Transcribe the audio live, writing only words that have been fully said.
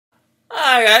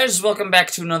Hi guys, welcome back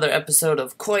to another episode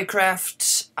of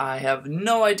CoyCraft. I have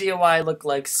no idea why I look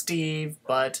like Steve,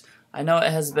 but I know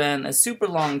it has been a super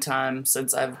long time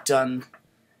since I've done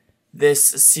this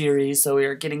series, so we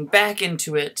are getting back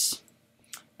into it.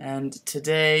 And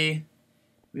today,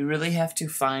 we really have to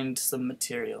find some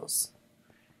materials.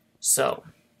 So,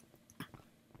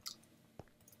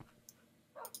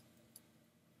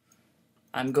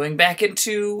 I'm going back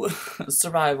into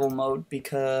survival mode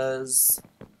because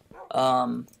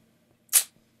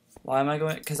why am I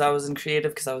going? Because I was in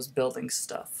creative, because I was building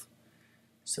stuff.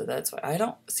 So that's why. I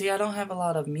don't have a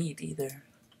lot of meat either.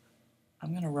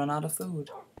 I'm gonna run out of food.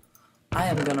 I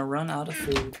am gonna run out of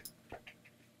food.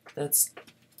 That's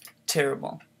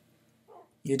terrible.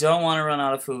 You don't want to run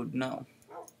out of food, no.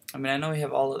 I mean, I know we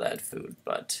have all of that food,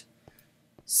 but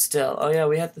still. Oh yeah,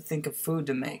 we have to think of food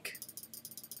to make.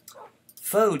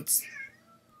 Foods.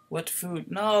 What food?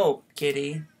 No,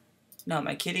 kitty. No,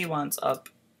 my kitty wants up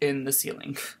in the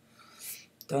ceiling.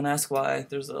 Don't ask why.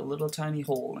 There's a little tiny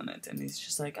hole in it, and he's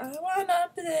just like, I want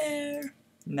up there.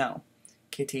 No.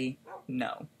 Kitty,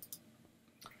 no.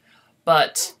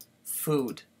 But,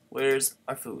 food. Where's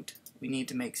our food? We need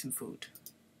to make some food.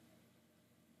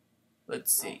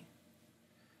 Let's see.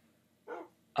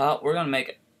 We're gonna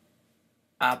make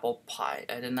apple pie.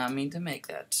 I did not mean to make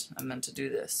that. I meant to do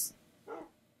this.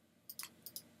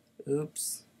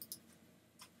 Oops.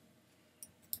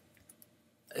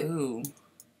 Ooh.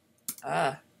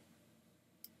 Apple.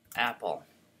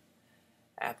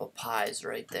 Apple pie's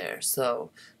right there. So,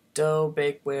 dough,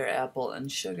 bakeware, apple,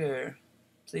 and sugar.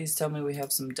 Please tell me we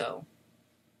have some dough.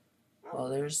 Well,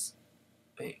 there's...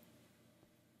 Wait.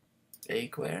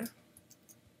 Bakeware?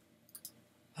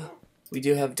 We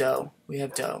do have dough. We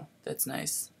have dough. That's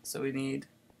nice. So we need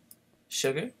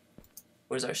sugar?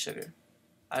 Where's our sugar?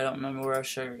 I don't remember where our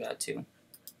sugar got to.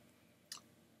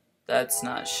 That's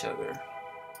not sugar.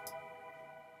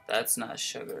 That's not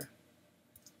sugar.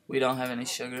 We don't have any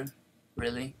sugar.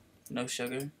 Really? No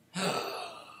sugar?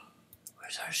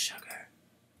 Where's our sugar?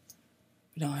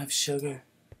 We don't have sugar.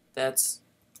 That's...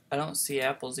 I don't see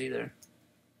apples either.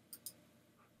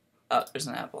 Oh, there's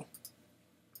an apple.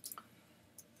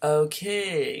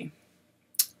 Okay.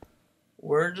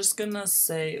 We're just gonna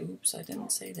say... Oops, I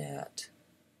didn't say that.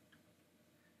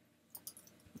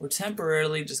 We're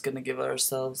temporarily just gonna give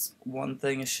ourselves one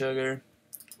thing of sugar.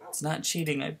 It's not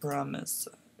cheating, I promise.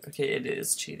 Okay, it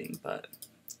is cheating, but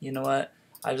you know what?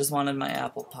 I just wanted my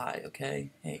apple pie, okay?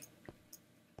 Hey.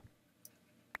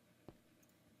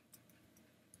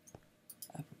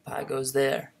 Apple pie goes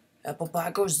there. Apple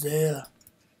pie goes there.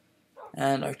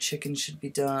 And our chicken should be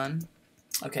done.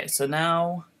 Okay, so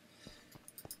now...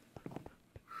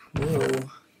 Whoa.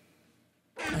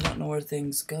 I don't know where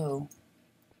things go.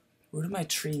 Where do my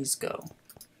trees go?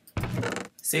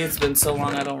 See, it's been so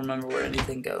long I don't remember where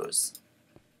anything goes.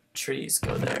 Trees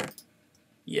go there.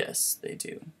 Yes, they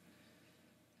do.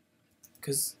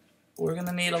 Because we're going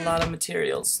to need a lot of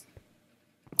materials.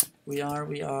 We are.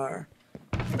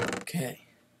 Okay.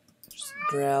 Just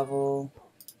gravel,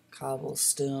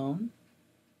 cobblestone.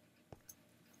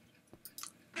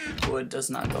 Wood does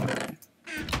not go in there.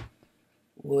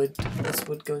 Wood, this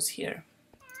wood goes here.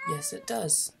 Yes, it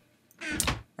does.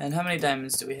 And how many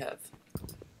diamonds do we have?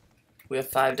 We have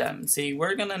 5 diamonds. See,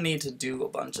 we're gonna need to do a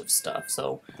bunch of stuff,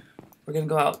 so we're gonna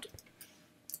go out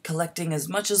collecting as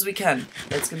much as we can.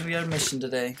 That's gonna be our mission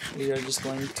today. We are just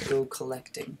going to go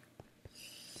collecting.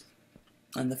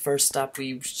 And the first stop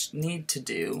we need to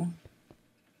do...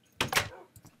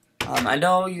 I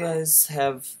know you guys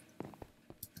have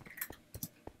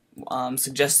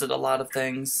suggested a lot of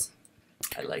things.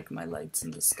 I like my lights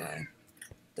in the sky.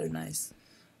 They're nice.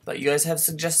 But you guys have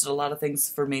suggested a lot of things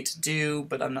for me to do,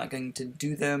 but I'm not going to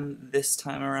do them this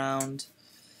time around.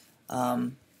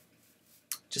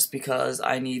 Just because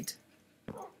I need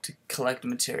to collect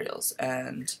materials,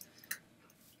 and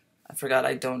I forgot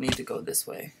I don't need to go this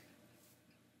way.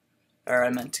 Or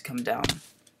I meant to come down.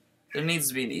 There needs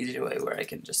to be an easier way where I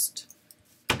can just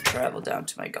travel down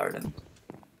to my garden.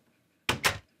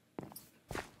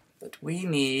 But we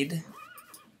need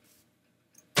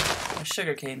a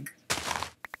sugarcane.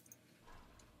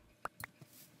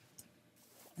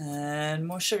 And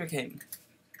more sugarcane.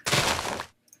 I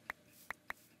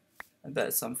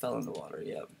bet some fell in the water,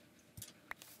 yep.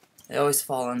 They always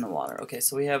fall in the water. Okay,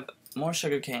 so we have more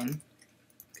sugarcane,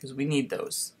 because we need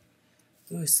those.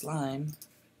 Ooh, slime.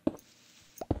 The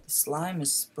slime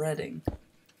is spreading.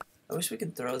 I wish we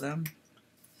could throw them.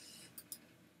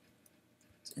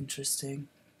 It's interesting.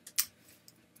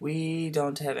 We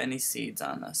don't have any seeds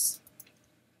on us.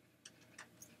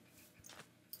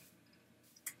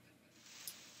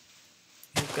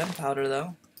 Gunpowder,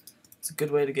 though. It's a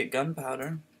good way to get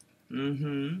gunpowder.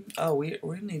 Oh, we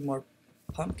need more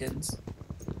pumpkins.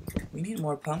 We need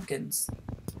more pumpkins.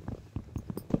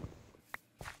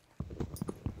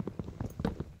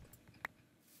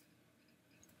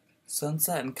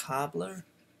 Sunset and cobbler?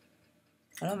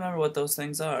 I don't remember what those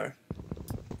things are.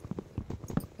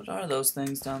 What are those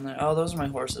things down there? Oh, those are my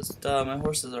horses. Duh, my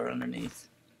horses are underneath.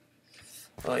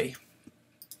 Oi.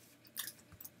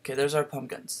 Okay, there's our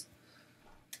pumpkins.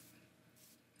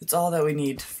 It's all that we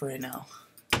need for right now.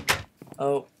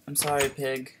 Oh, I'm sorry,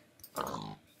 pig.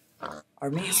 Our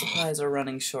meat supplies are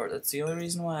running short. That's the only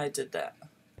reason why I did that.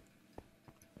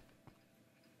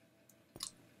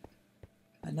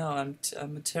 I know,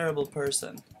 I'm a terrible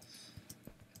person.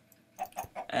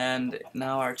 And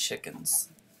now our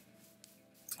chickens.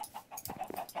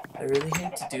 I really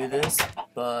hate to do this,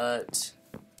 but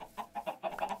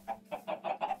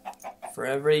for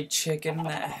every chicken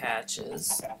that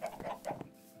hatches,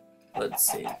 let's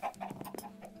see,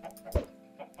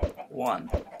 1.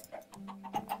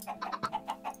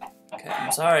 Okay,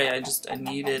 I'm sorry, I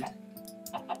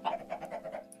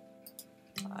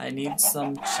need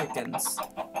some chickens.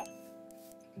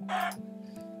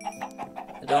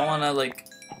 I don't want to, like,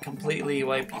 completely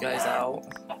wipe you guys out.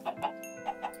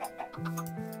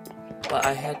 But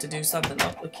I had to do something.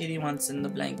 Oh, the kitty wants in the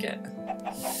blanket.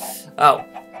 Oh.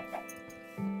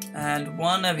 And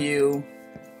one of you...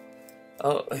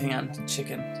 Oh, hang on.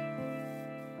 Chicken.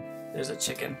 There's a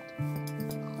chicken.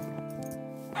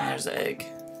 And there's an egg.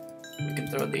 We can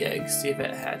throw the egg, see if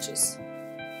it hatches.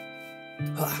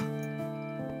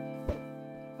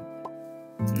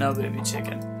 No baby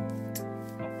chicken.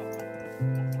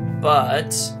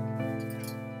 But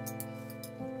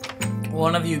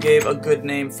one of you gave a good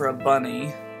name for a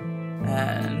bunny,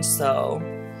 and so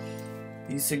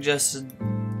you suggested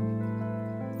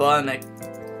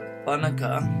Bunica.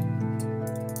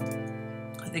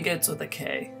 I think it's with a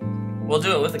K. We'll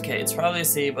do it with a K. It's probably a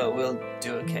C, but we'll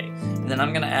do a K. And then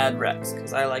I'm gonna add Rex,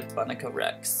 because I like Bunica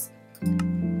Rex.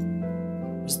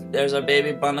 There's our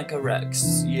baby Bunica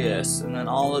Rex. Yes, and then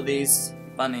all of these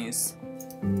bunnies.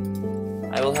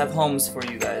 I will have homes for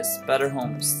you guys. Better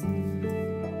homes.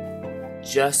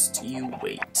 Just you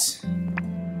wait.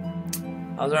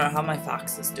 How my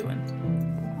foxes doing?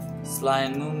 Sly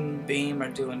and Moonbeam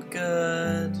are doing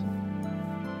good.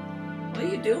 What are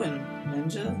you doing,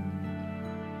 Ninja?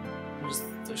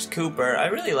 There's Cooper. I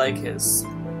really like his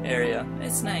area.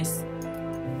 It's nice.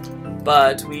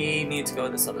 But we need to go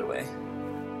this other way.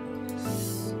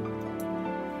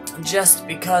 Just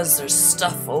because there's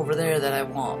stuff over there that I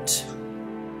want.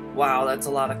 Wow, that's a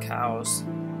lot of cows.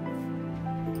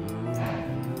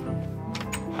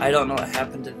 I don't know what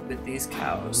happened with these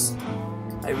cows.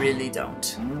 I really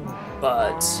don't.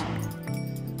 But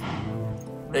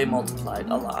they multiplied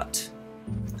a lot.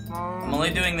 I'm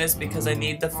only doing this because I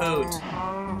need the food.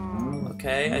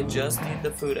 Okay, I just need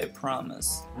the food, I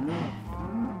promise.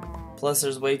 Plus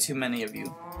there's way too many of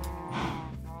you.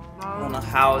 I don't know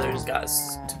how there's got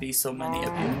to be so many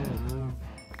of you.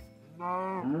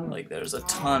 Like, there's a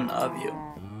ton of you.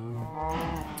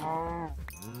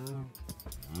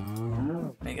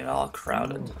 Make it all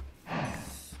crowded.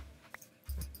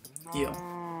 You.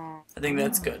 I think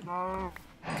that's good.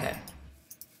 Okay.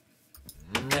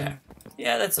 There.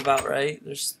 Yeah, that's about right.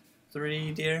 There's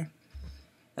 3 deer.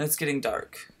 And it's getting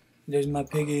dark. There's my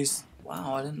piggies.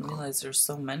 Wow, I didn't realize there's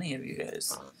so many of you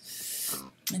guys.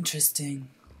 Interesting.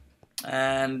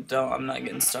 And I'm not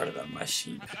getting started on my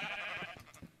sheep.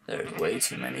 There's way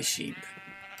too many sheep.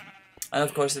 And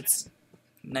of course it's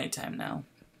nighttime now.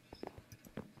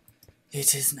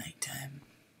 It is nighttime.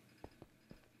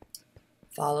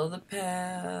 Follow the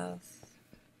path.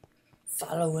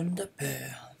 Following the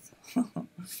path.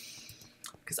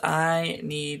 Because I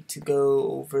need to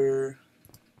go over...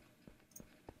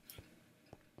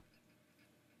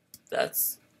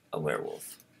 That's a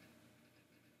werewolf.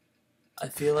 I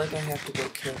feel like I have to go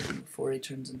kill him before he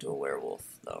turns into a werewolf,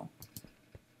 though.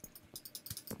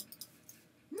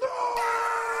 No!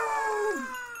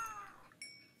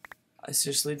 I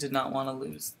seriously did not want to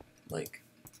lose. Like,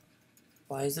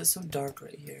 why is it so dark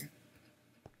right here?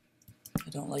 I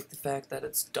don't like the fact that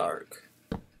it's dark.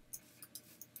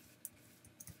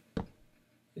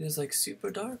 It is like super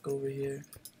dark over here.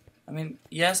 I mean,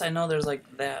 yes, I know there's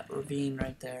like that ravine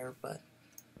right there, but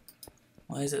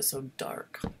why is it so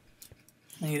dark?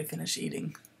 I need to finish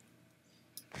eating.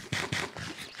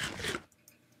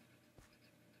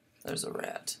 There's a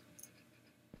rat.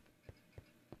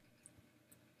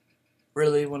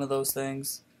 Really? One of those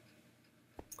things?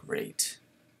 Great.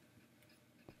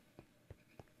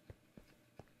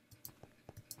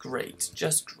 Great.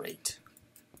 Just great.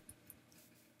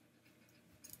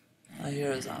 I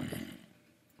hear a zombie.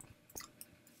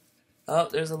 Oh,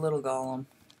 there's a little golem.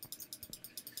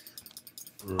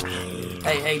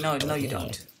 Hey, no, you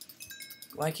don't.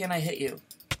 Why can't I hit you?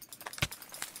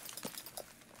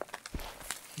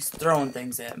 He's throwing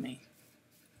things at me.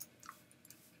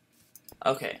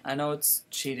 Okay, I know it's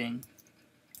cheating,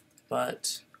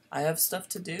 but I have stuff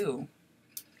to do.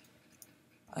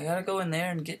 I gotta go in there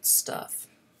and get stuff.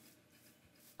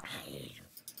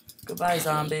 Goodbye,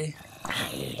 zombie.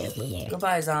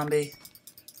 Goodbye, zombie.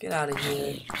 Get out of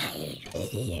here.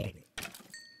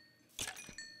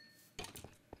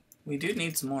 We do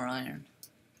need some more iron.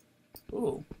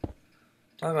 Ooh.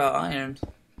 Talk about iron.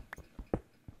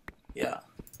 Yeah.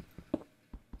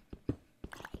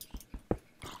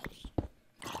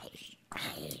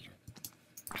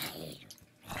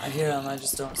 I hear them, I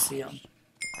just don't see them.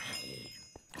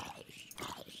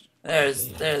 There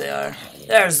they are.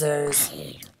 There's theirs.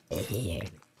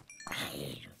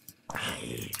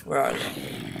 Where are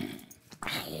they?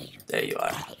 There you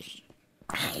are.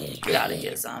 Get out of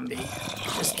here, zombie.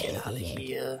 Just get out of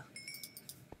here.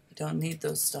 I don't need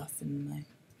those stuff in my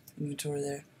inventory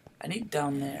there. I need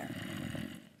down there.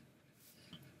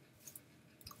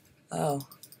 Oh,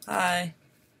 hi.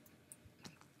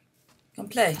 Come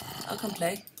play. I'll come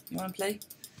play. You wanna play?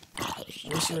 I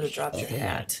wish you would have dropped your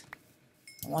hat.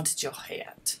 I wanted your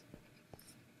hat.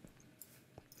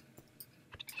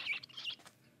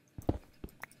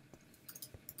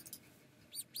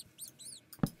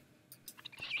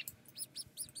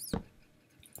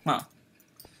 Huh.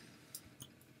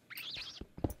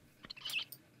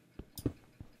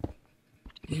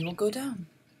 You will go down.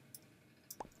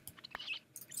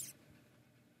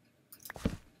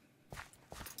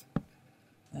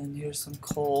 And here's some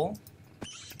coal.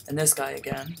 And this guy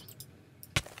again.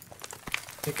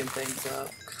 Picking things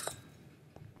up.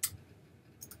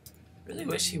 Really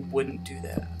wish he wouldn't do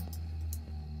that.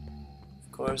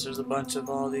 Of course, there's a bunch of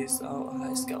all these. Oh,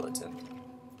 hi, skeleton.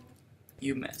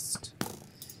 You missed.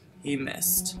 He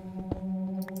missed.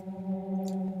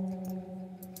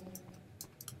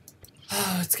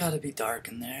 Oh, it's gotta be dark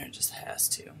in there. It just has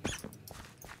to.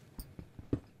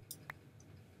 I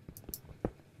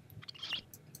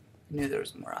knew there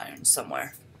was more iron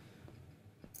somewhere.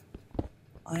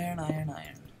 Iron, iron,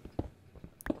 iron.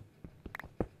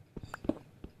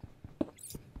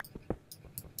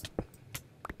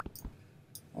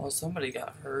 Well, somebody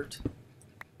got hurt.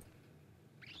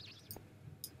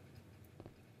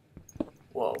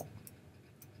 Whoa.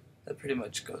 That pretty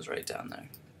much goes right down there.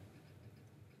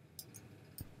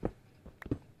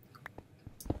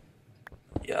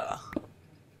 Yeah.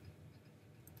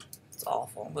 It's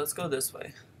awful. Let's go this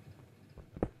way.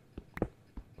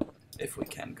 If we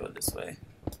can go this way.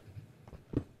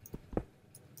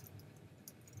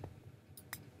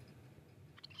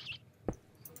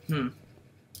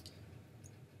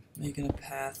 Making a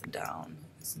path down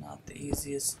is not the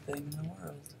easiest thing in the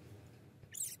world.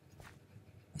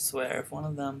 I swear, if one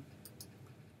of them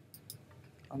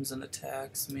comes and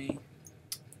attacks me,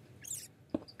 it's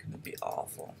gonna be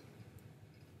awful.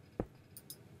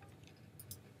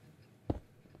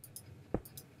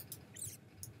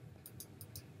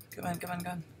 Come on, come on,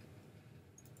 come on.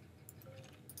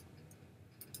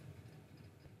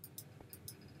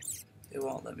 It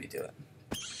won't let me do it.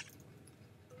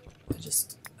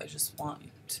 I just want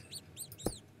you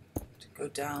to go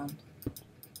down.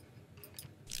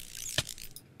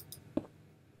 I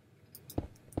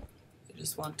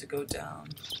just want to go down.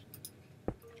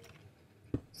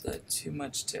 Is that too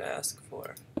much to ask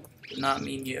for? Did not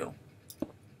mean you.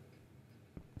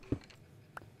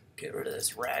 Get rid of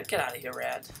this rad. Get out of here,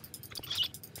 rad.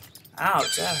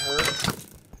 Ouch, that hurt.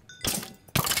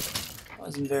 That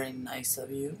wasn't very nice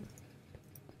of you.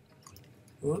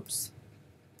 Oops.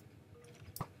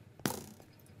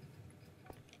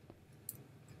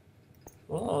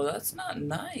 Whoa, that's not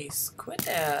nice. Quit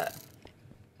that.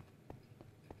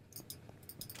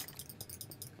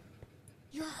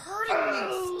 You're hurting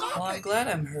me. Stop Well, I'm glad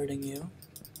I'm hurting you.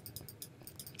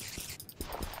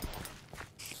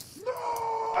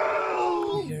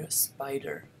 No! You're a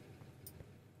spider.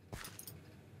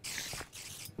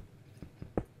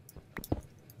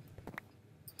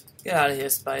 Get out of here,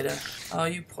 spider. Oh,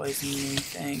 you poisoned me.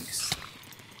 Thanks.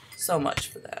 So much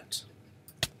for that.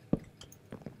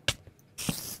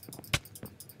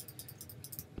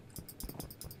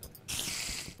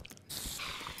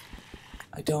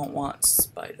 I don't want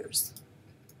spiders.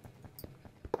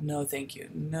 No, thank you.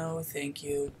 No, thank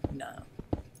you. No.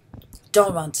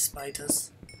 Don't want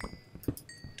spiders.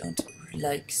 Don't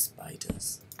like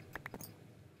spiders.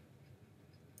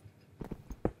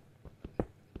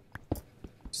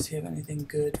 Do you have anything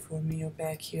good for me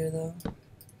back here, though?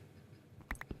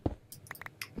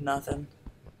 Nothing.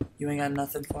 You ain't got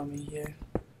nothing for me here.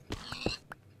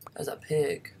 There's a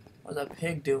pig. What's a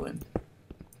pig doing?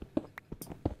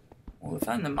 Well, we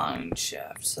found the mine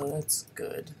shaft, so that's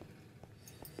good.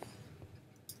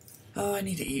 Oh, I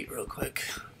need to eat real quick.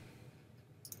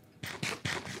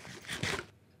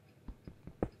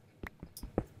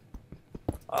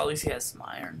 Oh, at least he has some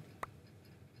iron.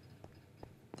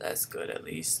 That's good, at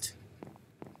least.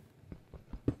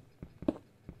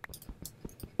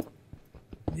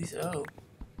 These, oh.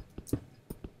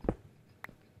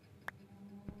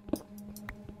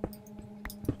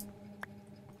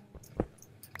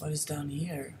 What is down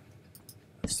here?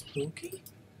 A spooky?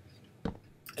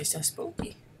 It's a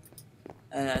spooky.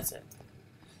 And that's it.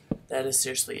 That is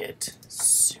seriously it.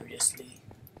 Seriously.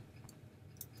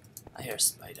 I hear a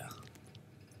spider.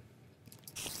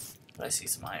 But I see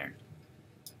some iron.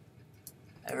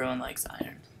 Everyone likes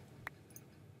iron.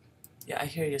 Yeah, I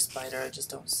hear you, spider. I just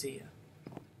don't see you.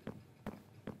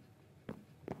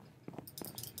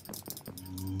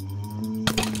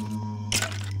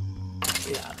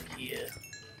 Get out of here.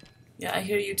 Yeah, I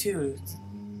hear you too,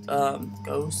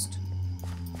 ghost.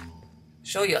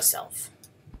 Show yourself.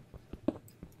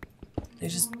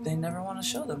 They never want to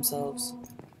show themselves.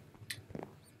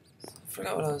 I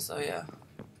forgot what I was, oh yeah.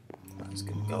 I was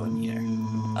gonna go in here.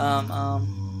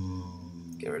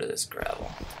 Get rid of this gravel.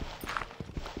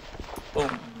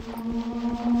 Boom.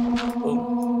 Boom.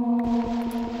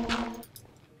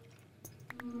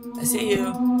 I see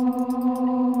you.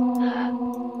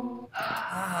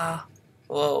 Ah.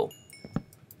 Whoa.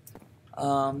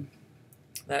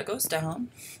 That goes down.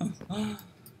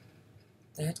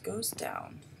 That goes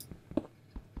down.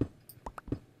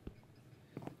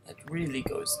 That really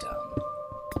goes down.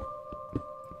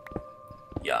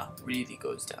 Yeah, really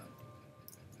goes down.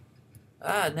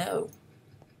 Ah, no.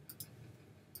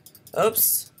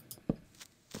 Oops.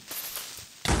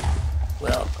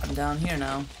 Well, I'm down here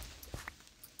now.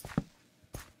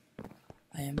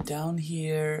 I am down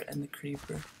here and the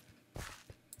creeper.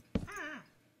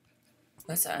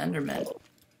 That's an Enderman.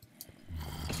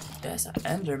 That's an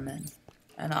Enderman.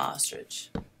 And an ostrich.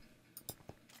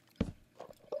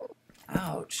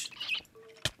 Ouch.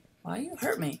 Why you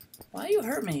hurt me? Why you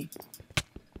hurt me?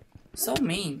 So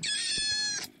mean.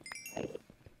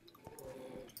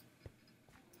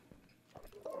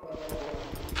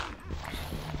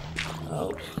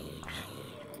 Oh.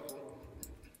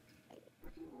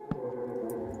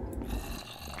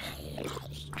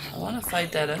 I want to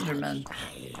fight that Enderman.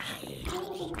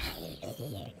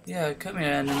 Yeah, come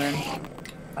here, Enderman.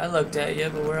 I looked at you,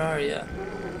 but where are you?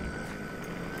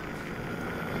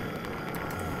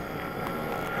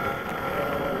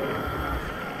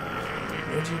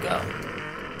 Where'd you go?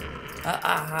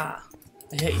 Ah!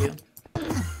 I hit you.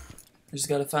 I just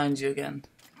gotta find you again.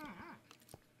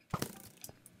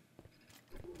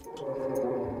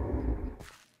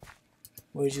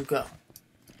 Where'd you go?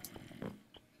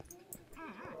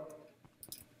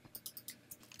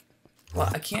 Well,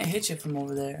 I can't hit you from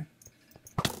over there.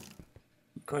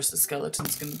 Of course, the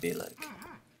skeleton's gonna be like,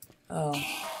 oh,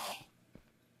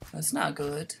 that's not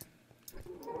good.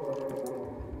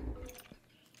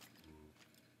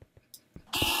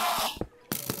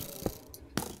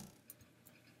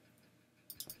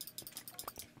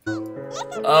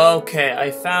 Okay,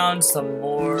 I found some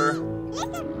more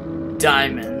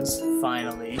diamonds,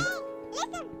 finally.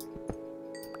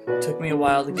 Took me a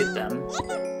while to get them.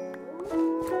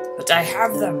 But I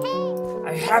have them!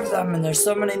 I have them, and there's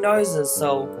so many noises,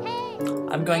 so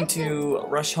I'm going to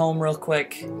rush home real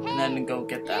quick and then go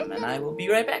get them, and I will be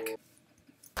right back.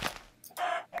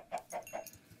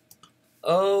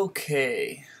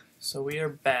 Okay, so we are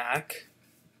back.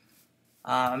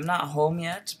 I'm not home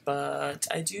yet, but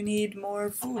I do need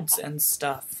more foods and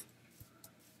stuff.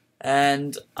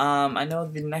 And I know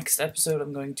the next episode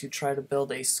I'm going to try to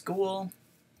build a school.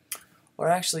 Or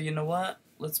actually, you know what?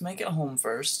 Let's make it home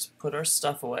first, put our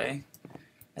stuff away,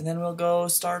 and then we'll go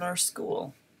start our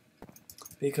school.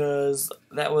 Because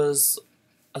that was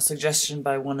a suggestion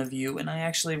by one of you, and I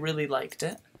actually really liked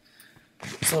it.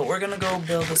 So we're gonna go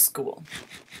build a school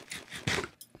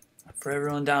for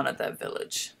everyone down at that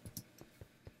village.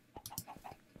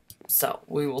 So,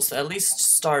 we will at least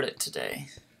start it today.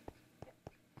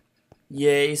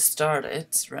 Yay, start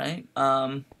it, right?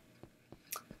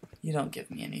 You don't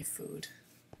give me any food,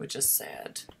 which is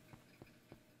sad.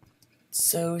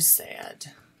 So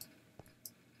sad.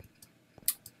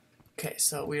 Okay,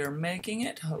 so we are making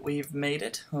it. We've made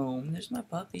it home. There's my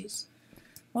puppies.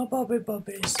 My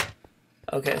puppies.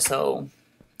 Okay, so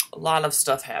a lot of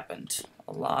stuff happened.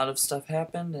 A lot of stuff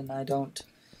happened, and I don't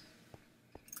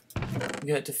we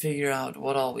got to figure out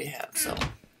what all we have. So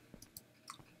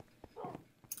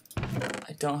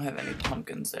I don't have any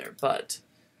pumpkins there, but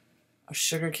our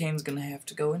sugar cane's gonna have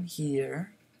to go in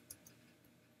here.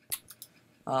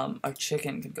 Our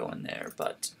chicken can go in there,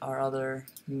 but our other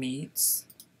meats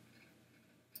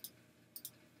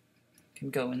can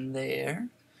go in there.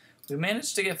 We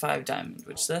managed to get 5 diamonds,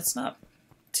 which that's not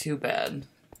too bad.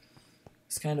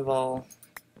 It's kind of all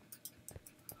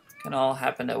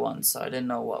happened at once, so I didn't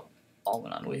know what all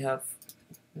went on. We have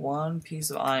 1 piece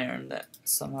of iron that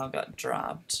somehow got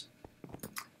dropped.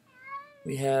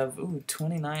 We have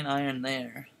 29 iron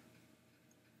there.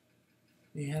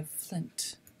 We have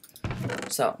flint.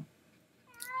 So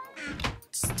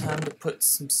it's time to put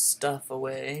some stuff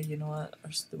away. You know what?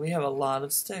 We have a lot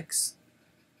of sticks.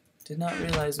 Did not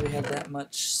realize we had that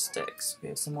much sticks. We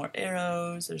have some more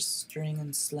arrows. There's string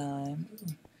and slime.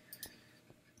 Ooh.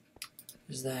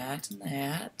 There's that and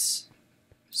that.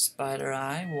 Spider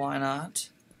eye, why not?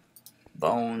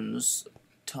 Bones.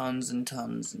 Tons and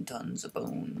tons and tons of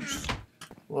bones.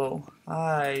 Whoa.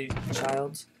 Hi,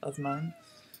 child of mine.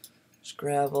 There's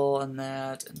gravel and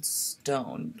that and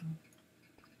stone.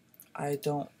 I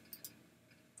don't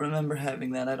remember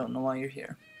having that. I don't know why you're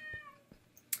here.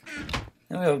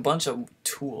 Then we have a bunch of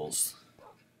tools.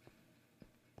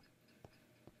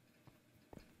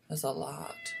 That's a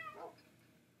lot.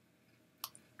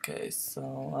 Okay,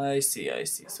 so I see.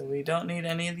 So we don't need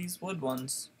any of these wood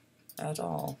ones at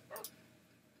all.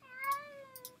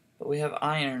 But we have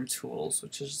iron tools,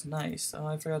 which is nice. Oh,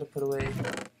 I forgot to put away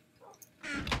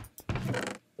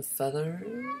the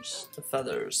feathers. The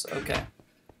feathers, okay.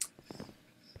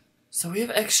 So we have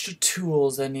extra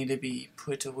tools that need to be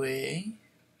put away.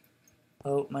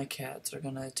 Oh, my cats are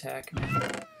gonna attack me.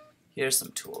 Here's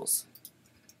some tools.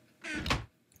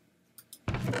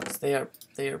 So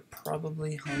they are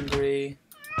probably hungry.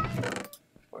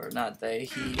 Or not they,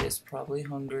 he is probably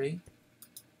hungry.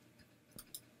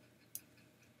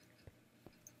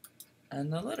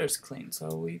 And the litter's clean,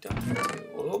 so we don't need to.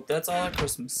 Oh, that's all our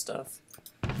Christmas stuff.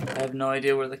 I have no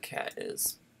idea where the cat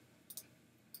is.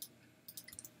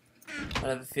 But I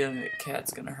have a feeling that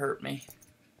cat's gonna hurt me.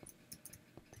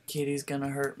 Kitty's gonna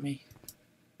hurt me.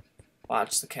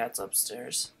 Watch, the cat's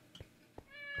upstairs.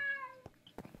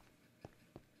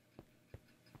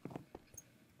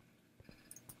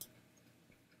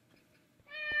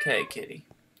 Okay, kitty.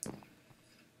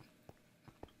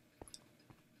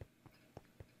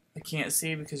 I can't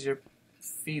see because your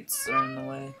feet are in the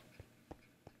way.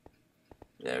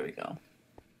 There we go.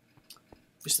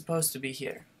 You're supposed to be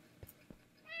here.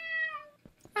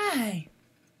 Hi!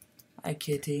 Hi,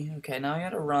 kitty. Okay, now I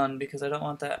gotta run because I don't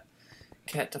want that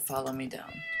cat to follow me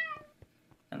down.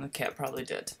 And the cat probably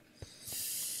did.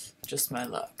 Just my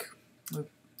luck.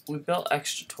 We built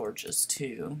extra torches,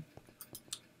 too.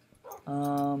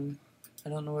 I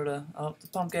don't know where to... Oh, the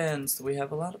pumpkins! We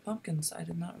have a lot of pumpkins. I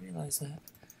did not realize that.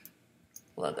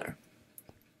 Leather.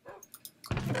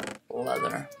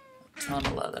 Leather. A ton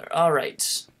of leather.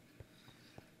 Alright.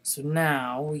 So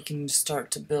now we can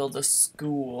start to build a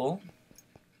school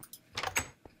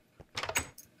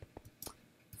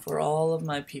for all of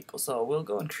my people. So we'll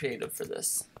go in creative for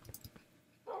this.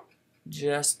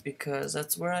 Just because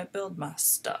that's where I build my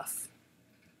stuff.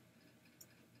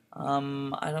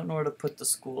 I don't know where to put the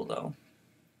school though.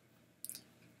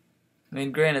 I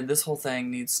mean, granted, this whole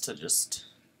thing needs to just...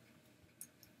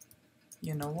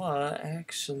 You know what,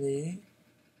 actually...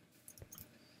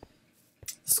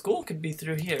 The school could be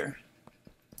through here.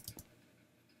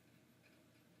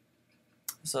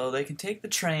 So they can take the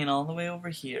train all the way over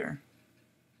here.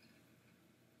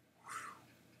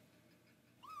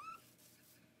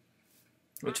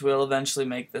 Which will eventually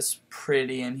make this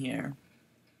pretty in here.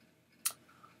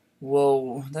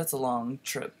 Whoa, that's a long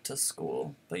trip to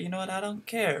school. But you know what, I don't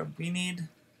care. We need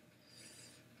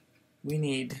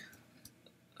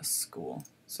a school.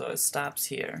 So it stops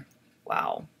here.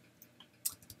 Wow.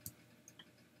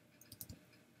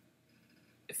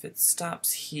 If it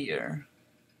stops here,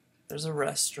 there's a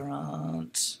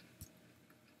restaurant.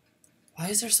 Why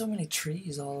is there so many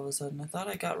trees all of a sudden? I thought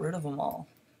I got rid of them all.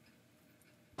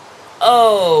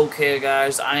 Okay,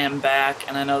 guys, I am back,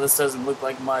 and I know this doesn't look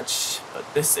like much, but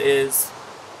this is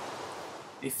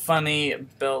the funny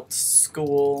built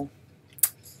school.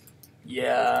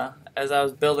 Yeah, as I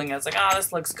was building, I was like, ah,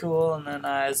 this looks cool, and then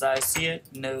as I see it,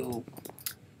 no.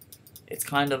 It's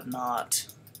kind of not.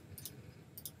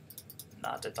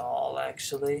 Not at all,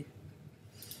 actually.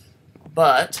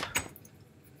 But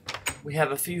we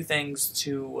have a few things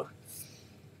to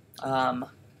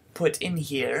put in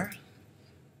here,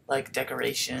 like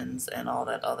decorations and all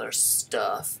that other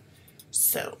stuff.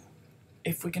 So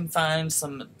if we can find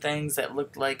some things that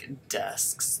look like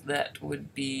desks, that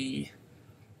would be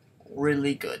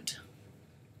really good.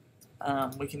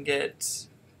 We can get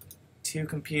 2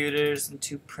 computers and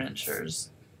 2 printers.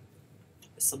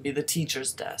 This will be the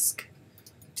teacher's desk.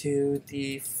 2,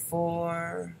 3,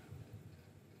 4.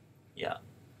 Yeah.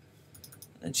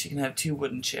 And she can have 2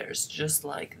 wooden chairs, just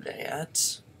like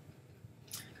that.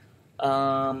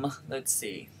 Let's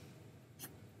see.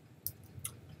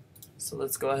 So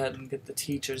let's go ahead and get the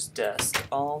teacher's desk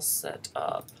all set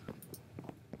up.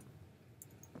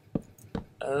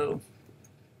 Oh,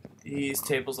 these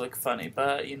tables look funny,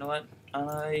 but you know what?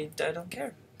 I don't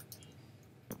care.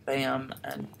 Bam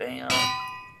and bam.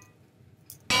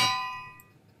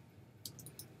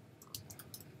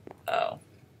 Oh.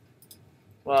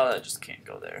 Well, I just can't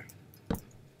go there.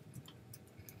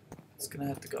 It's gonna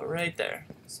have to go right there.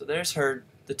 So there's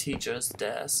the teacher's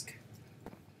desk.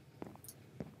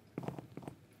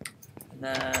 And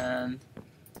then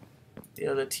the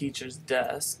other teacher's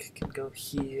desk can go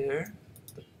here.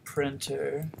 The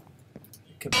printer,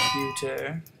 the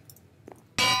computer,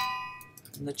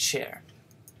 and the chair.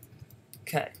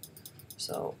 Okay,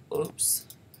 so oops,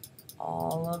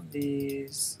 all of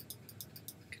these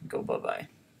can go bye-bye.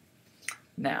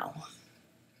 Now,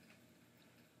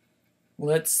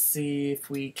 let's see if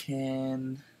we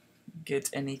can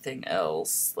get anything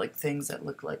else, like things that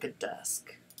look like a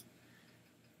desk.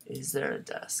 Is there a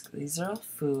desk? These are all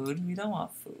food. We don't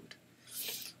want food.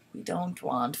 We don't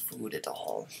want food at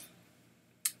all.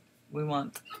 We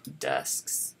want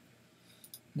desks.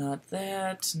 Not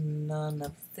that, none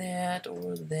of that,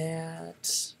 or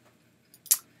that.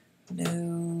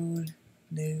 No,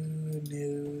 no,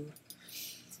 no.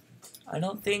 I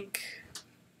don't think...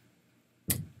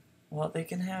 Well, they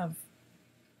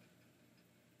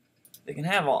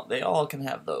all can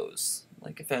have those.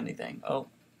 Like, if anything. Oh.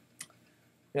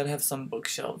 We gotta have some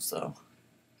bookshelves, though.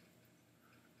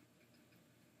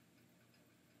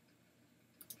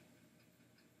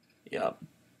 Yep.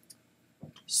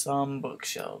 Some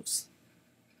bookshelves.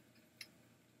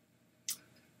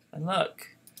 And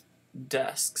look.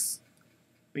 Desks.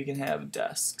 We can have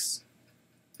desks.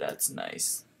 That's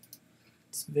nice.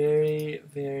 It's very,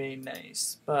 very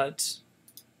nice. But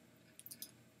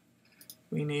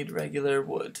we need regular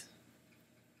wood.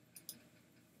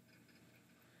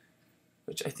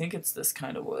 Which I think it's this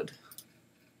kind of wood.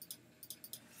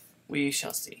 We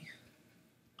shall see.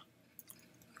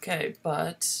 Okay,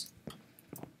 but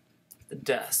the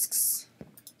desks.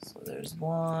 So there's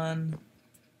 1,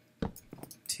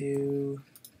 2,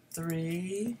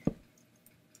 3.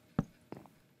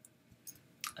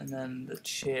 And then the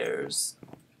chairs.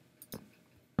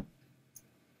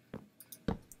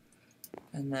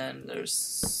 And then there's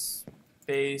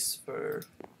space for...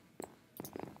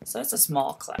 So that's a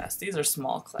small class. These are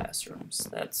small classrooms.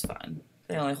 That's fine.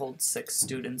 They only hold 6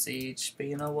 students each, but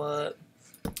you know what?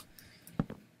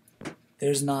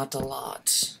 There's not a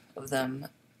lot of them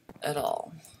at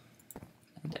all.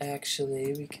 And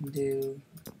actually, we can do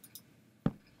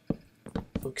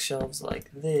bookshelves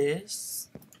like this.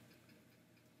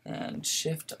 And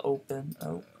shift open.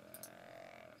 Oh.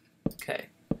 Okay.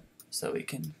 So we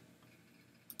can...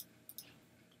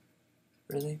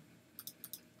 Really?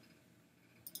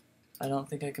 I don't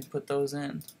think I can put those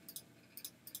in.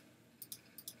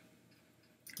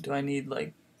 Do I need,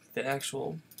 like, the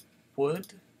actual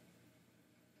wood?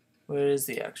 Where is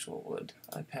the actual wood?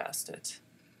 I passed it.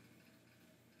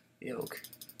 The oak.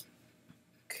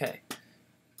 Okay.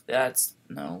 That's...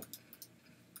 no.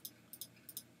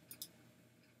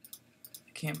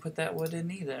 I can't put that wood in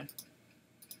either.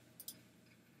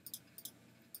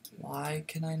 Why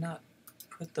can I not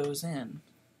put those in?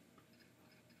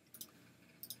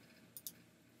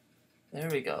 There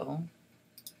we go.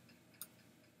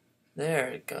 There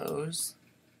it goes.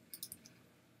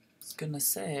 I was gonna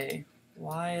say,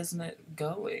 why isn't it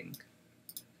going?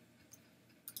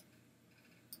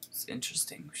 It's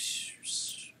interesting.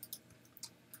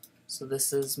 So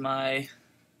this is my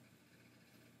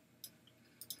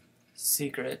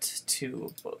secret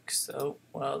to books. Oh,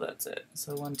 well, that's it.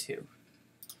 So 1, 2.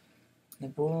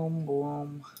 And boom,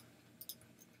 boom.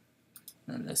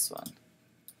 And this one.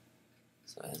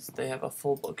 So they have a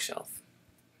full bookshelf.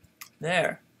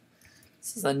 There.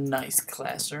 This is a nice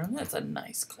classroom. That's a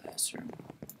nice classroom.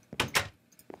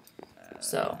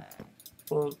 So,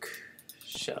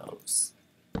 bookshelves.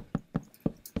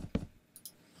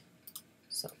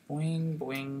 So, boing,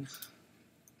 boing.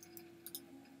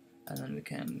 And then we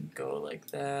can go like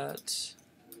that.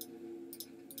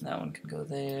 That one can go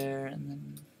there. And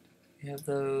then we have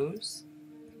those.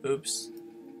 Oops.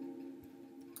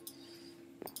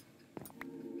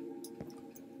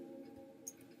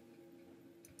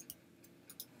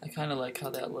 I kind of like how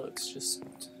that looks. Just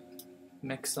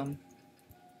mix them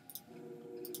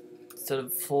instead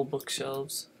of full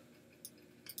bookshelves.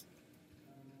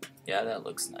 Yeah, that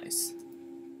looks nice.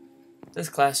 This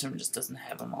classroom just doesn't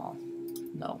have them all.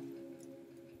 No.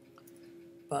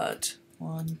 But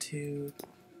 1, 2,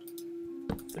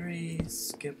 3,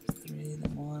 skip 3,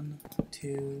 then 1,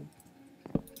 2,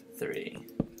 3.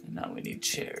 And now we need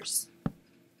chairs.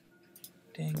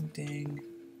 Ding, ding,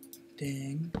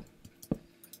 ding.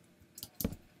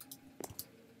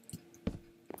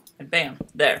 And bam,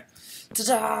 there.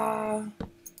 Ta-da!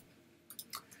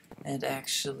 And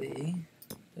actually,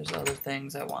 there's other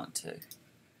things I want to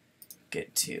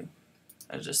get to.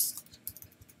 I just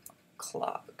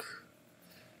clock.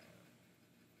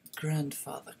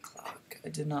 Grandfather clock. I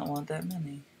did not want that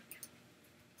many.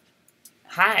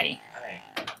 Hi. Hi.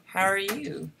 How are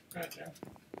you? Good, yeah.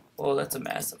 Oh, that's a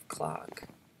massive clock.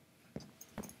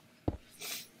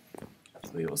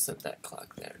 We will set that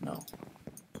clock there. No.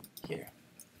 Here.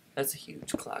 That's a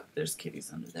huge clock. There's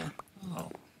kitties under there. Oh.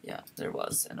 Yeah, there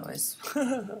was. Anyways.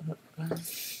 Hi,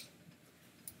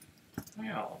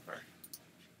 Oliver.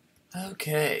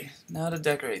 Okay, now to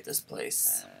decorate this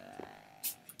place.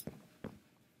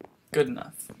 Good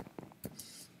enough.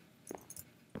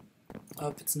 Oh,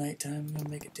 if it's nighttime, I'm gonna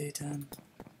make it daytime.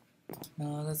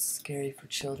 No, that's scary for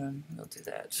children. We'll do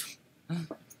that.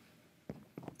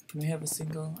 Can we have a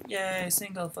single? Yay,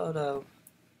 single photo.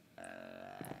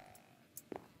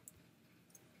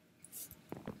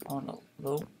 Oh no,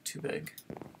 nope, too big.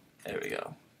 There we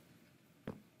go.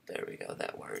 There we go,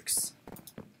 that works.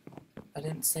 I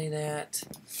didn't say that.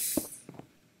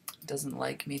 It doesn't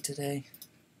like me today.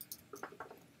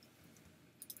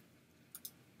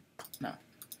 No.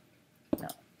 No.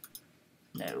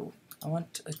 No. I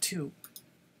want a 2.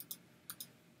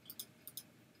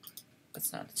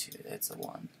 That's not a 2, that's a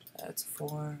 1. That's a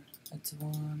 4. That's a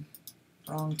 1.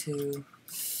 Wrong 2.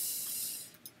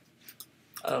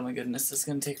 Oh my goodness, this is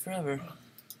gonna take forever.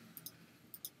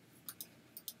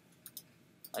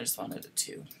 I just wanted a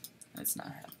 2. It's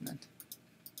not happening.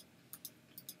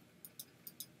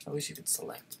 I wish you could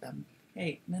select them.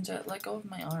 Hey, Ninja, let go of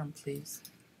my arm, please.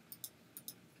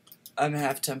 I'm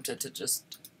half tempted to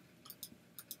just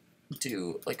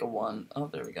do like a 1. Oh,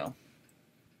 there we go.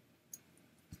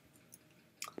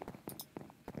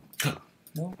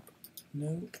 Nope.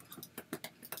 Nope.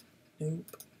 Nope.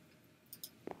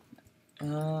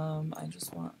 I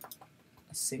just want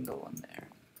a single one there.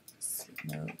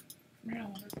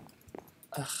 No.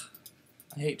 Ugh.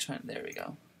 I hate trying. There we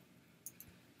go.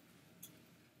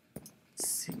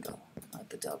 Single, not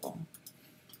the double.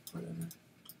 Whatever.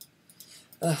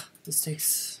 Ugh, this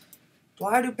takes...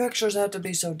 Why do pictures have to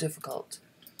be so difficult?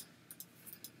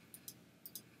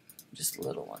 Just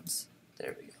little ones.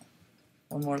 There we go.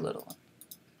 One more little one.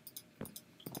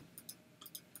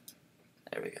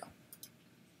 There we go.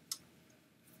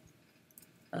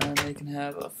 And they can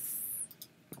have a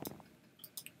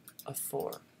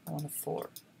 4. I want a 4.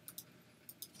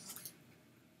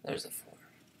 There's a 4.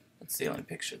 That's the only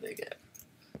picture they get.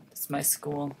 It's my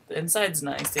school. The inside's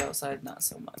nice, the outside not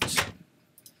so much.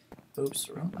 Oops,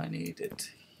 wrong. I need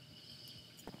it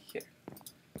here.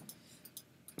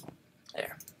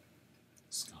 There.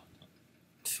 Skeleton.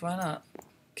 Why not?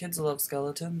 Kids love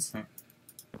skeletons.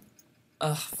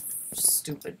 Ugh,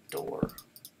 stupid door.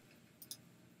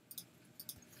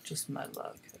 Just my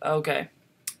luck. Okay.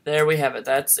 There we have it.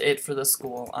 That's it for the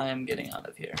school. I am getting out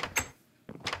of here.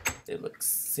 It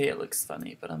looks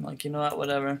funny, but I'm like, you know what,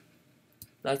 whatever.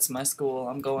 That's my school.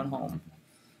 I'm going home.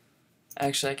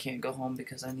 Actually, I can't go home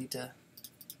because I need to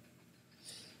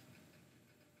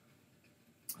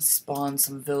spawn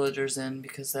some villagers in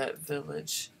because that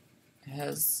village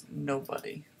has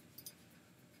nobody.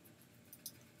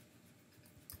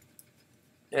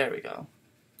 There we go.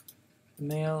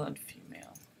 Male and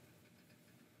female.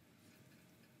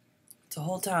 It's a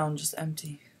whole town just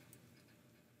empty.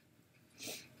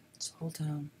 It's a whole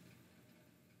town.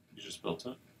 You just built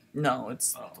it? No,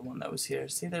 it's the one that was here.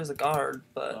 See, there's a guard,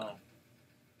 but... Oh.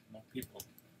 No people.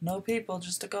 No people,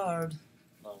 just a guard.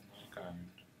 No guard.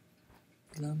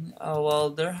 Lonely. Oh, well,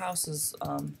 their house is,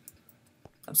 I'm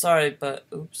sorry, but...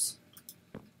 Oops.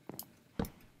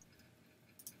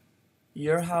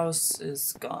 Your house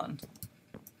is gone.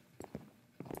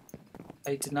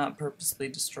 I did not purposely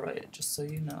destroy it, just so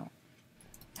you know.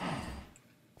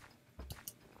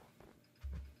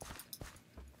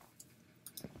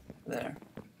 There.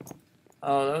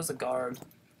 Oh, that was a guard.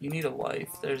 You need a wife.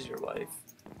 There's your wife.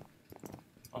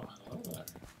 Oh, hello there.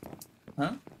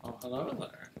 Huh? Oh, hello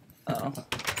there. Oh.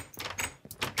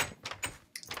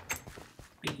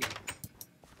 Bee.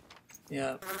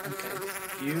 Yeah,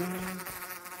 okay. You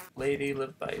lady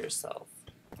live by yourself.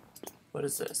 What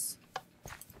is this?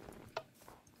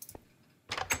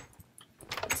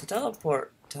 It's a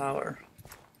teleport tower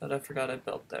that I forgot I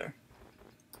built there.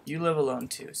 You live alone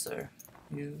too, sir.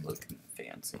 You look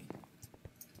fancy.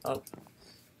 Oh,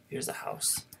 here's a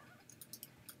house.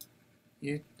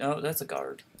 Oh, that's a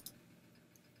guard.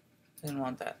 Didn't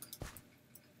want that.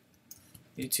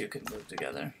 You two can live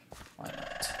together. Why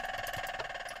not?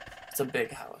 It's a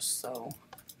big house, so...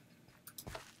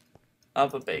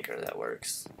 Up a baker, that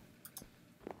works.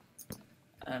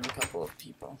 And a couple of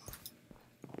people.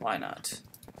 Why not?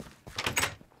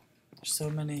 There's so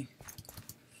many.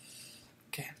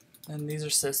 Okay, and these are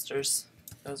sisters.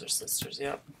 Those are sisters,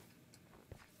 yep.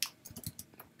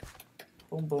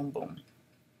 Boom, boom, boom.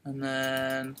 And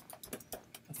then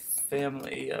a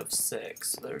family of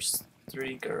 6. There's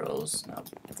 3 girls, now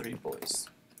 3 boys.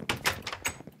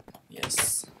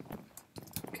 Yes.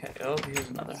 Okay, oh, here's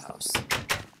another house.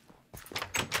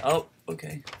 Oh,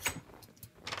 okay.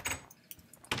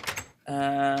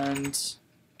 And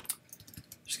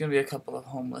there's gonna be a couple of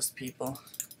homeless people.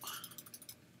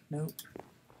 Nope.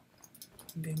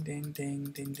 Ding, ding, ding,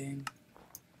 ding, ding.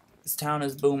 This town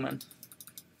is booming.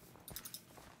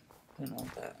 Didn't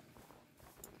want that.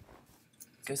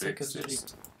 Guess I could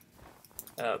just...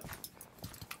 not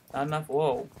enough.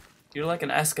 Whoa. You're like an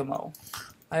Eskimo.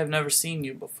 I have never seen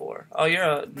you before. Oh, you're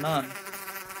a nun.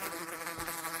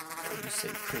 You say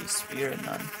priest, but you're a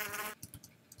nun.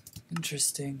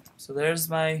 Interesting. So there's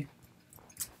my...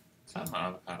 Is that an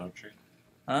avocado tree?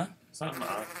 Huh? Is that an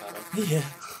avocado? Yeah.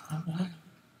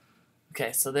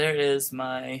 Okay, so there is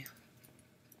my...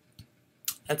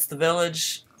 That's the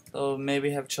village. So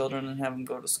maybe have children and have them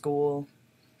go to school.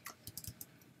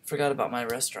 Forgot about my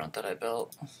restaurant that I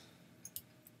built.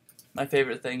 My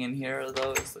favorite thing in here,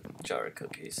 though, is the jar of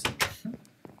cookies.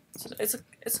 It's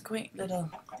a quaint little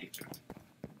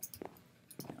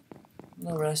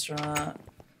restaurant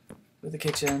with a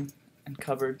kitchen and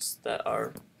cupboards that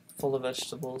are full of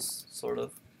vegetables, sort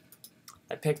of.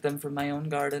 I picked them from my own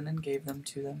garden and gave them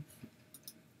to them.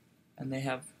 And they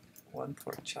have 1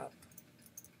 pork chop.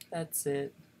 That's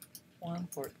it. 1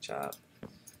 pork chop.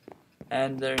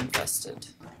 And they're infested.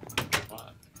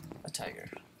 What? A tiger.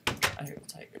 I heard a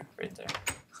tiger right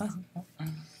there.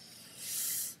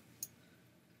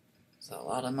 So a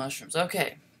lot of mushrooms.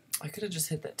 Okay. I could have just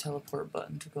hit that teleport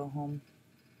button to go home.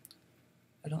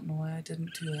 I don't know why I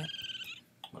didn't do that.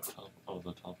 What the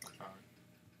teleport tower?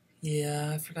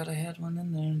 Yeah, I forgot I had one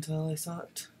in there until I saw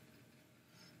it.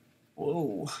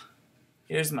 Whoa.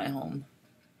 Here's my home.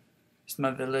 Here's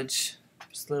my village.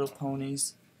 There's little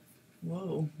ponies.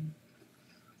 Whoa.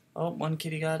 Oh, 1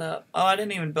 kitty got up. Oh, I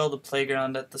didn't even build a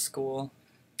playground at the school.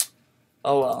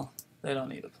 Oh well. They don't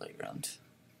need a playground.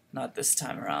 Not this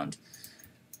time around.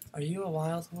 Are you a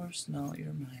wild horse? No,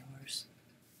 you're my horse.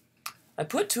 I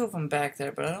put 2 of them back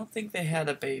there, but I don't think they had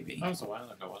a baby. That was a while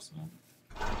ago, wasn't it?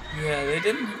 Yeah, they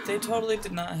didn't. They totally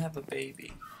did not have a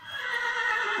baby.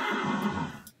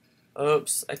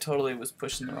 Oops, I totally was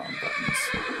pushing the wrong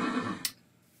buttons.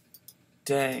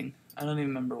 Dang, I don't even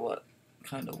remember what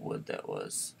kind of wood that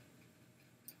was.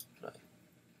 But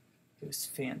it was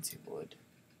fancy wood.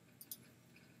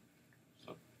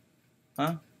 So,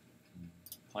 huh?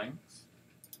 Planks?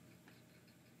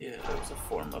 Yeah, it was a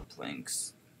form of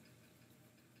planks.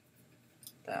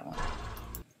 That one.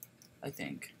 I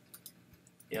think.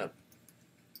 Yep.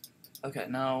 Okay,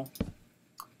 now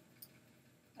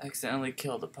I accidentally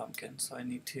killed a pumpkin, so I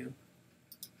need to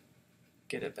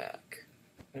get it back.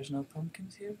 There's no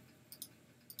pumpkins here?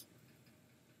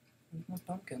 There's no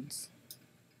pumpkins.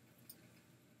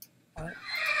 What?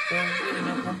 There's really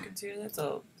no pumpkins here? That's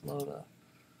a load of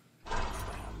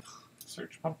crap.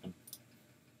 Search pumpkin.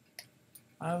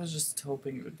 I was just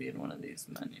hoping it would be in one of these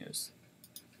menus.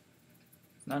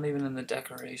 Not even in the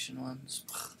decoration ones.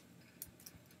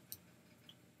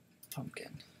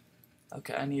 Pumpkin.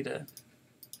 Okay, I need to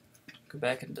go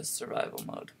back into survival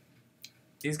mode.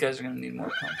 These guys are gonna need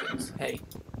more pumpkins. Hey,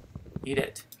 eat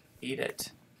it. Eat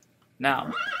it.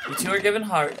 Now, you 2 are given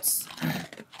hearts.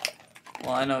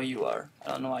 Well, I know you are. I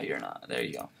don't know why you're not. There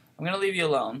you go. I'm gonna leave you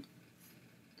alone.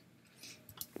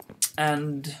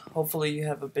 And hopefully you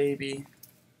have a baby.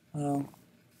 Well,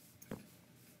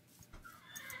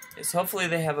 yes, hopefully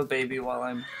they have a baby while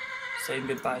I'm saying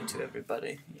goodbye to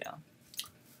everybody. Yeah.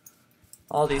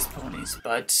 All these ponies.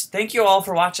 But thank you all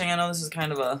for watching. I know this is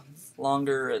kind of a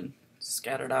longer and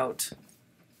scattered out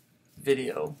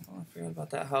video. Oh, I forgot about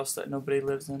that house that nobody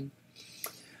lives in.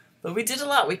 But we did a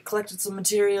lot. We collected some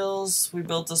materials. We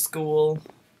built a school.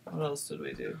 What else did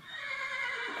we do?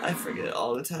 I forget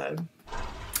all the time.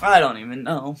 I don't even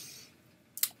know.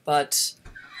 But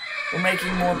we're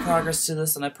making more progress to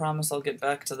this, and I promise I'll get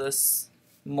back to this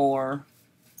more.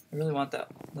 I really want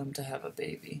them to have a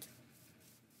baby,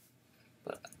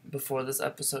 but before this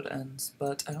episode ends.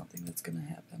 But I don't think that's gonna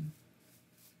happen.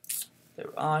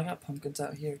 Oh, I got pumpkins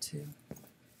out here too,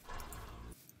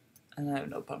 and I have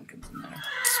no pumpkins in there.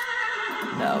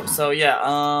 No. So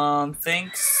yeah.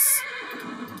 Thanks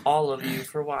all of you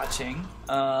for watching.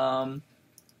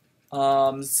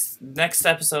 Next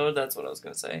episode. That's what I was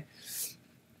gonna say.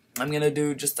 I'm gonna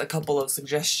do just a couple of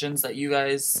suggestions that you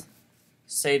guys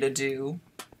say to do.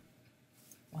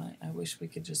 Why? I wish we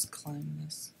could just climb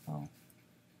this. Oh.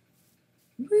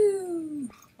 Woo!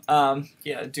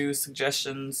 Yeah, do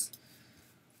suggestions.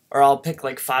 Or I'll pick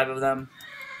like 5 of them.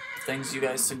 Things you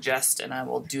guys suggest, and I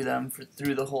will do them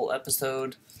through the whole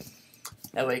episode.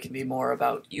 That way it can be more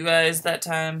about you guys that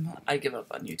time. I give up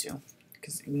on you two.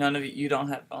 Because none of you don't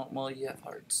have... Oh, well, you have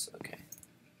hearts. Okay.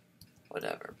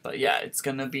 Whatever. But yeah, it's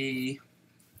gonna be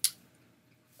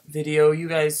video you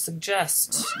guys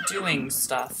suggest doing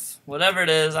stuff. Whatever it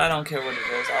is, I don't care what it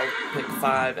is. I'll pick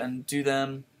 5 and do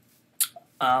them.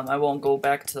 I won't go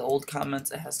back to the old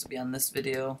comments. It has to be on this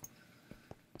video.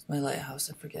 It's my lighthouse,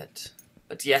 I forget.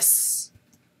 But yes.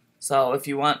 So if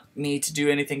you want me to do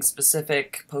anything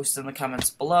specific, post in the comments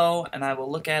below, and I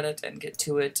will look at it and get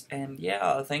to it. And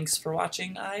yeah, thanks for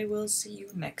watching. I will see you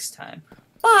next time.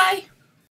 Bye!